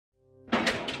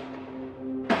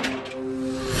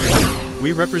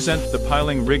We represent the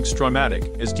piling rig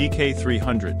STROIMATIC SGK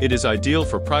 300. It is ideal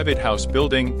for private house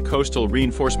building, coastal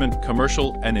reinforcement,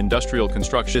 commercial and industrial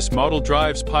construction. This model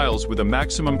drives piles with a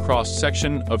maximum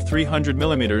cross-section of 300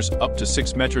 mm up to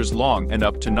 6 meters long and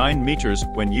up to 9 meters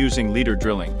when using leader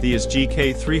drilling. The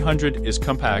SGK 300 is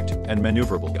compact and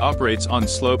maneuverable. It operates on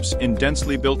slopes in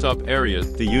densely built-up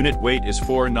areas. The unit weight is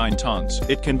 4.9 tons.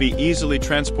 It can be easily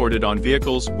transported on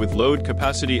vehicles with load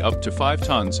capacity up to 5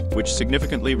 tons, which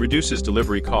significantly reduces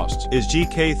delivery costs.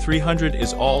 SGK 300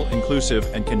 is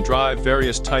all-inclusive and can drive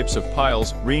various types of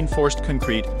piles, reinforced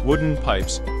concrete, wooden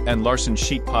pipes, and Larsen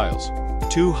sheet piles.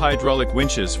 2 hydraulic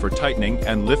winches for tightening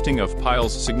and lifting of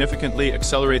piles significantly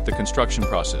accelerate the construction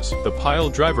process. The pile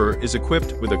driver is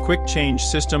equipped with a quick change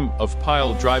system of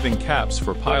pile driving caps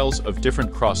for piles of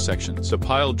different cross-sections. The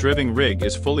pile driving rig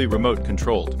is fully remote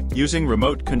controlled. Using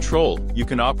remote control, you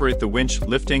can operate the winch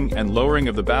lifting and lowering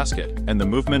of the basket, and the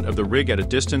movement of the rig at a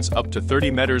distance up to 30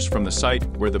 meters from the site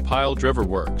where the pile driver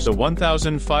works. The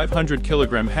 1,500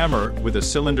 kilogram hammer with a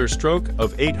cylinder stroke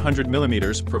of 800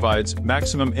 mm provides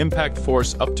maximum impact force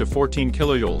up to 14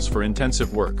 kilojoules for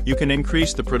intensive work. You can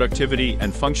increase the productivity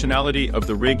and functionality of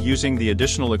the rig using the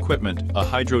additional equipment, a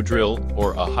hydro drill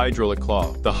or a hydraulic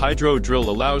claw. The hydro drill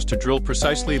allows to drill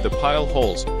precisely the pile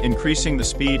holes, increasing the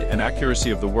speed and accuracy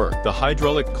of the work. The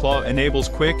hydraulic claw enables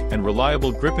quick and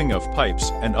reliable gripping of pipes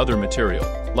and other material.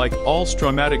 Like all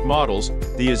STROIMATIC models,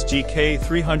 the SGK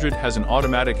 300 has an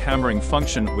automatic hammering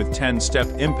function with 10-step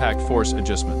impact force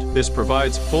adjustment. This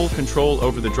provides full control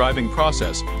over the driving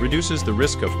process, reduces the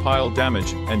risk of pile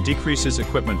damage, and decreases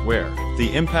equipment wear.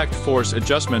 The impact force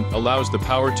adjustment allows the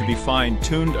power to be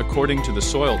fine-tuned according to the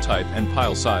soil type and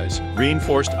pile size.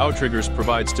 Reinforced outriggers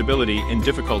provide stability in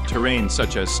difficult terrain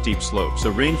such as steep slopes.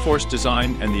 The reinforced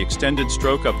design and the extended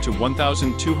stroke up to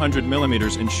 1,200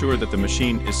 mm ensure that the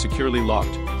machine is securely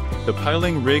locked. The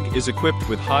piling rig is equipped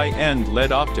with high-end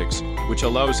LED optics, which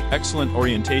allows excellent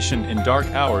orientation in dark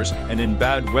hours and in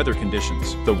bad weather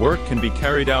conditions. The work can be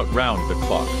carried out round the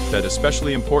clock. That is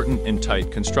especially important in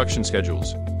tight construction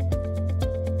schedules.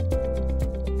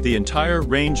 The entire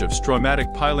range of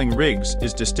STROIMATIC piling rigs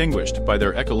is distinguished by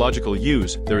their ecological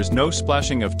use. There is no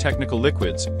splashing of technical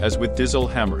liquids, as with diesel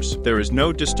hammers. There is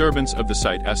no disturbance of the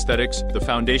site aesthetics. The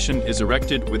foundation is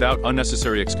erected without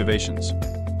unnecessary excavations.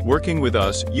 Working with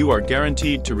us, you are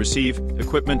guaranteed to receive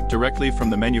equipment directly from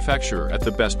the manufacturer at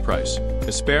the best price.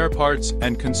 The spare parts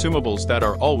and consumables that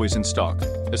are always in stock.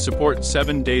 A support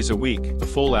 7 days a week, a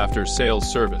full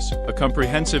after-sales service, a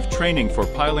comprehensive training for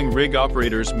piling rig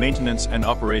operators, maintenance and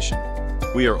operation.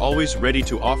 We are always ready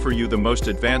to offer you the most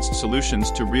advanced solutions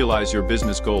to realize your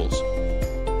business goals.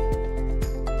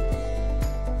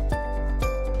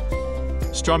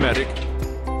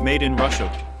 STROIMATIC, made in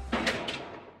Russia.